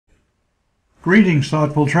Greetings,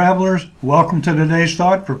 thoughtful travelers. Welcome to today's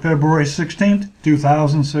thought for February 16th,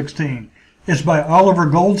 2016. It's by Oliver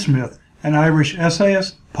Goldsmith, an Irish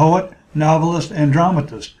essayist, poet, novelist, and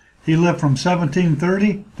dramatist. He lived from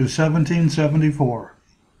 1730 to 1774.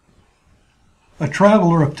 A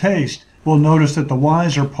traveler of taste will notice that the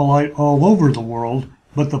wise are polite all over the world,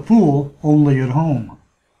 but the fool only at home.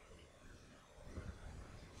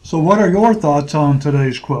 So what are your thoughts on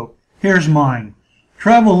today's quote? Here's mine.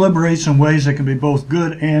 Travel liberates in ways that can be both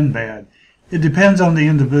good and bad. It depends on the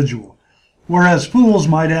individual. Whereas fools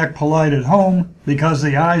might act polite at home because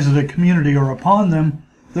the eyes of the community are upon them,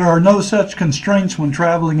 there are no such constraints when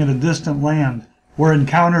traveling in a distant land, where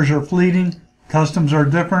encounters are fleeting, customs are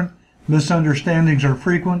different, misunderstandings are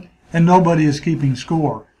frequent, and nobody is keeping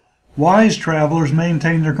score. Wise travelers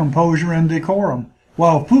maintain their composure and decorum,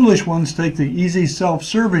 while foolish ones take the easy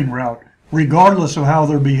self-serving route, regardless of how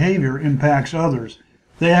their behavior impacts others.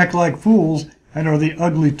 They act like fools and are the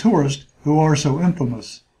ugly tourists who are so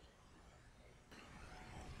infamous.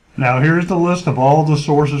 Now here's the list of all the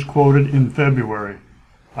sources quoted in February.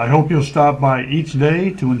 I hope you'll stop by each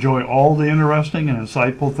day to enjoy all the interesting and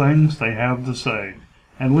insightful things they have to say.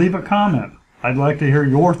 And leave a comment. I'd like to hear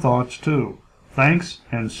your thoughts too. Thanks,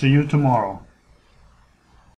 and see you tomorrow.